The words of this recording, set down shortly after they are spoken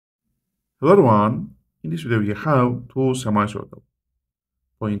Hello everyone, in this video we have two semicircles.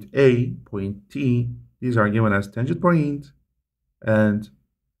 Point A, point T, these are given as tangent point, and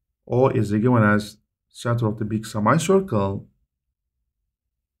O is given as center of the big semicircle.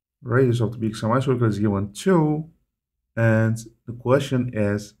 Radius of the big semicircle is given 2, and the question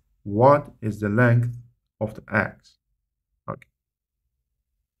is, what is the length of the x? Okay.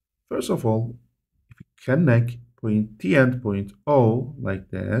 First of all, if you connect point T and point O like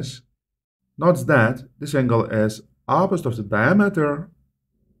this, notice that this angle is opposite of the diameter,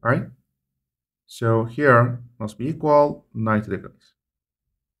 right? So here must be equal 90 degrees.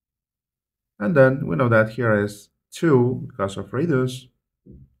 And then we know that here is 2 because of radius.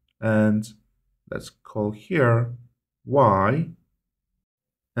 And let's call here y.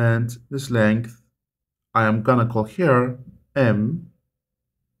 And this length I am gonna call here m.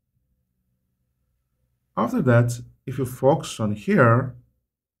 After that, if you focus on here,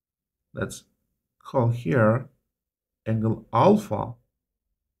 let's call here angle alpha.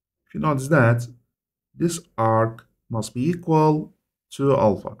 If you notice that this arc must be equal to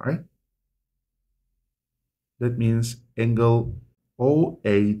alpha, right? That means angle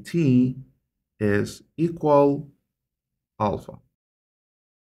OAT is equal alpha,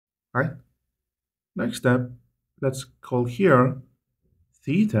 right? Next step, let's call here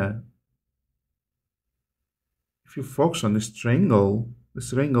theta. If you focus on this triangle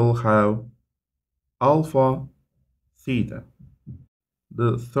have alpha theta.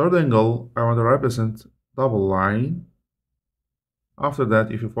 The third angle I want to represent double line. After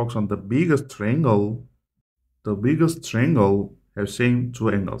that, if you focus on the biggest triangle have same two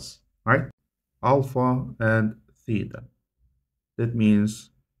angles, right? Alpha and theta. That means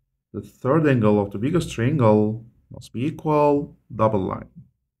the third angle of the biggest triangle must be equal double line.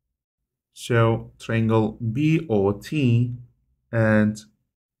 So triangle BOT and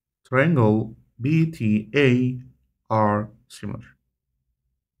triangle BTA are similar,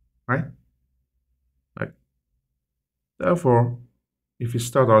 right? Right. Therefore, if we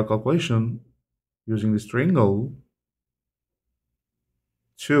start our calculation using this triangle,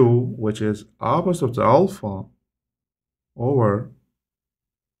 2, which is opposite of the alpha, over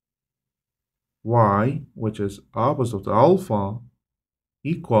y, which is opposite of the alpha,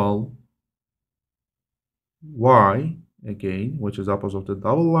 equal y, again, which is opposite of the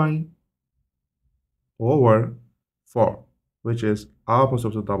double line, over 4, which is opposite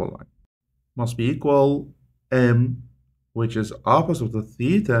of the double line, must be equal m, which is opposite of the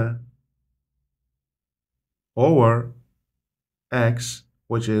theta, over x,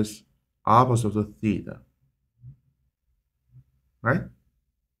 which is opposite of the theta, right?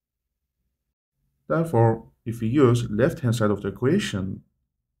 Therefore, if we use left-hand side of the equation,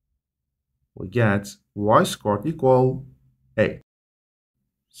 we get y squared equal 8.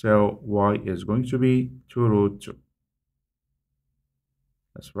 So y is going to be 2 root 2.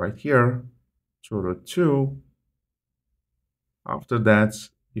 Let's write here 2 root 2. After that,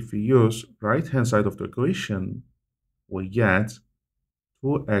 if we use right-hand side of the equation, we get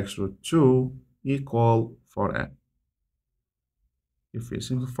 2x root 2 equal 4m. If we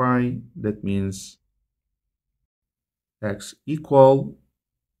simplify, that means x equal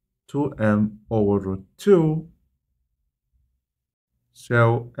 2m over root 2.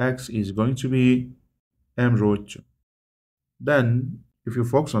 So x is going to be m root 2. Then, if you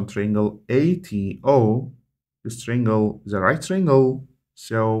focus on triangle ATO, this triangle is a right triangle,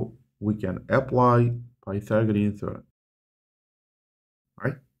 so we can apply Pythagorean theorem,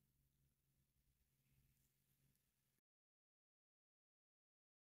 right?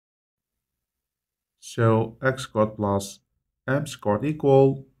 So x squared plus m squared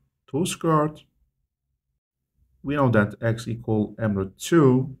equal 2 squared. We know that x equal m root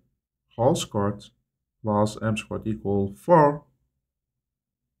 2 whole squared plus m squared equal 4.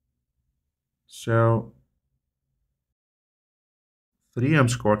 So 3m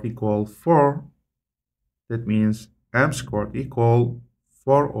squared equal 4. That means m squared equal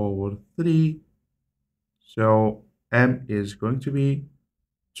 4 over 3. So m is going to be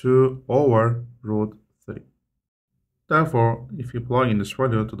 2 over root 3. Therefore, if you plug in this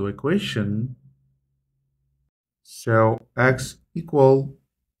value to the equation, so x equal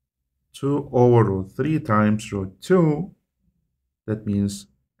 2 over root 3 times root 2, that means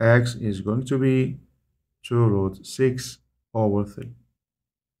x is going to be 2 root 6 over 3.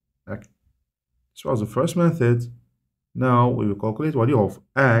 Okay. This was the first method. Now we will calculate value of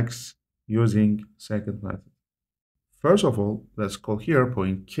x using second method. First of all, let's call here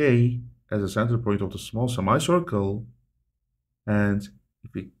point K as the center point of the small semicircle. And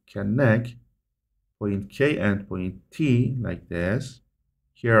if we connect point K and point T like this,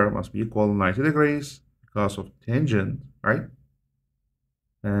 here must be equal 90 degrees because of tangent, right?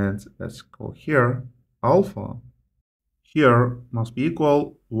 And let's call here alpha. Here must be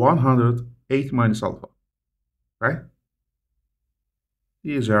equal 180 minus alpha, right?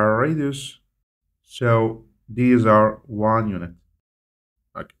 These are radius, so these are 1 unit.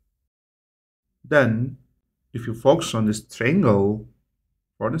 Okay. Then, if you focus on this triangle,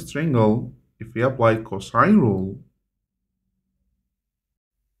 for this triangle, if we apply cosine rule,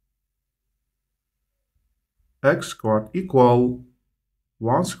 x squared equal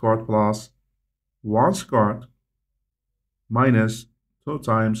 1 squared plus 1 squared minus 2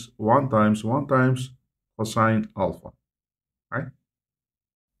 times 1 times 1 times cosine alpha, right?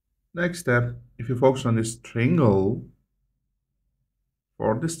 Next step, if you focus on this triangle,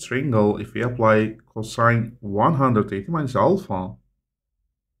 for this triangle, if we apply cosine 180 minus alpha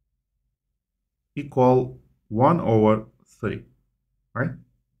equal 1 over 3, right?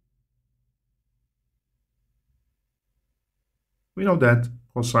 We know that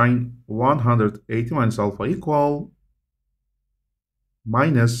cosine 180 minus alpha equal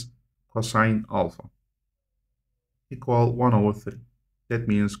minus cosine alpha equal 1 over 3. That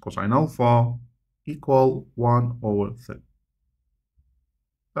means cosine alpha equal 1 over 3.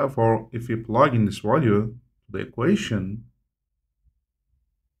 Therefore, if we plug in this value to the equation,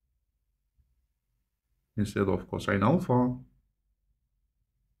 instead of cosine alpha,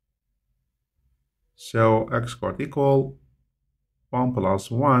 so x squared equal 1 plus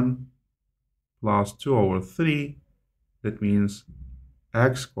 1 plus 2 over 3. That means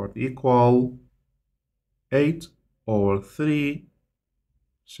x squared equal 8 over 3.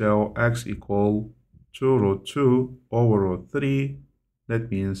 So x equal 2 root 2 over root 3.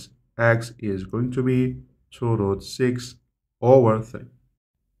 That means x is going to be 2 root 6 over 3.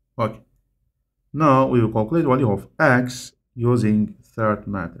 Okay. Now we will calculate the value of x using third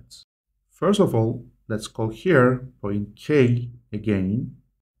methods. First of all, let's call here point K again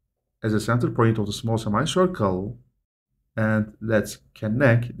as the center point of the small semicircle, and let's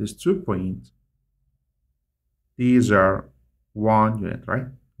connect these 2 points. These are 1 unit, right?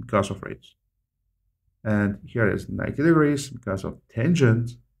 Because of radius. And here is 90 degrees because of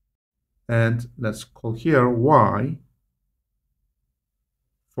tangent. And let's call here y.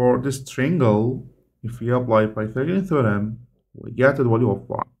 For this triangle, if we apply Pythagorean theorem, we get the value of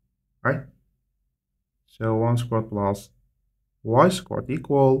y, right? So 1 squared plus y squared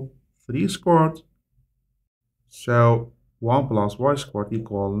equal 3 squared. So 1 plus y squared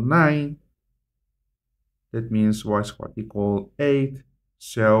equal 9. That means y squared equal 8.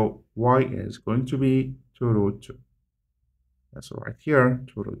 So y is going to be 2 root 2. That's right here,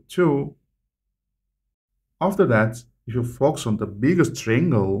 2 root 2. After that, if you focus on the biggest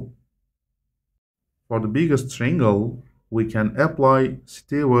triangle, for the biggest triangle, we can apply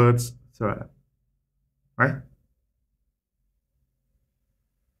Stewart's theorem, right?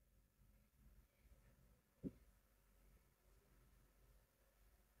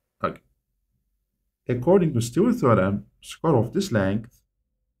 Okay. According to Stewart's theorem, square of this length,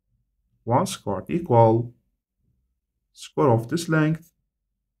 1 squared equal square of this length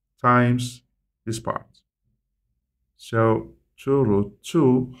times this part. So 2 root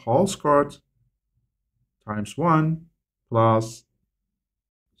 2 whole squared times 1 plus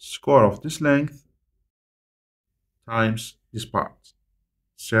square of this length times this part.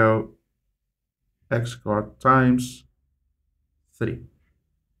 So x squared times 3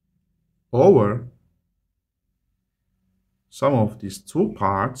 over sum of these 2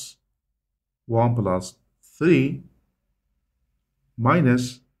 parts, 1 plus 3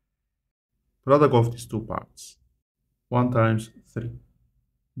 minus product of these 2 parts, 1 times 3.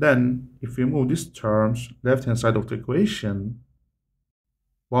 Then, if we move these terms left hand side of the equation,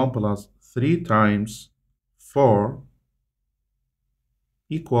 1 plus 3 times 4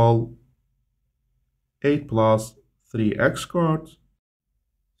 equal 8 plus 3x squared.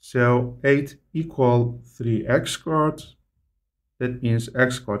 So 8 equal 3x squared. That means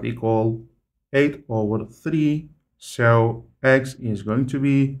x squared equal 8 over 3. So x is going to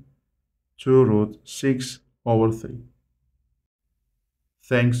be 2 root 6 over 3.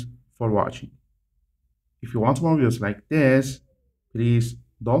 Thanks for watching. If you want more videos like this, please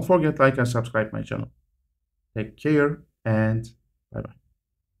don't forget to like and subscribe my channel. Take care and bye bye.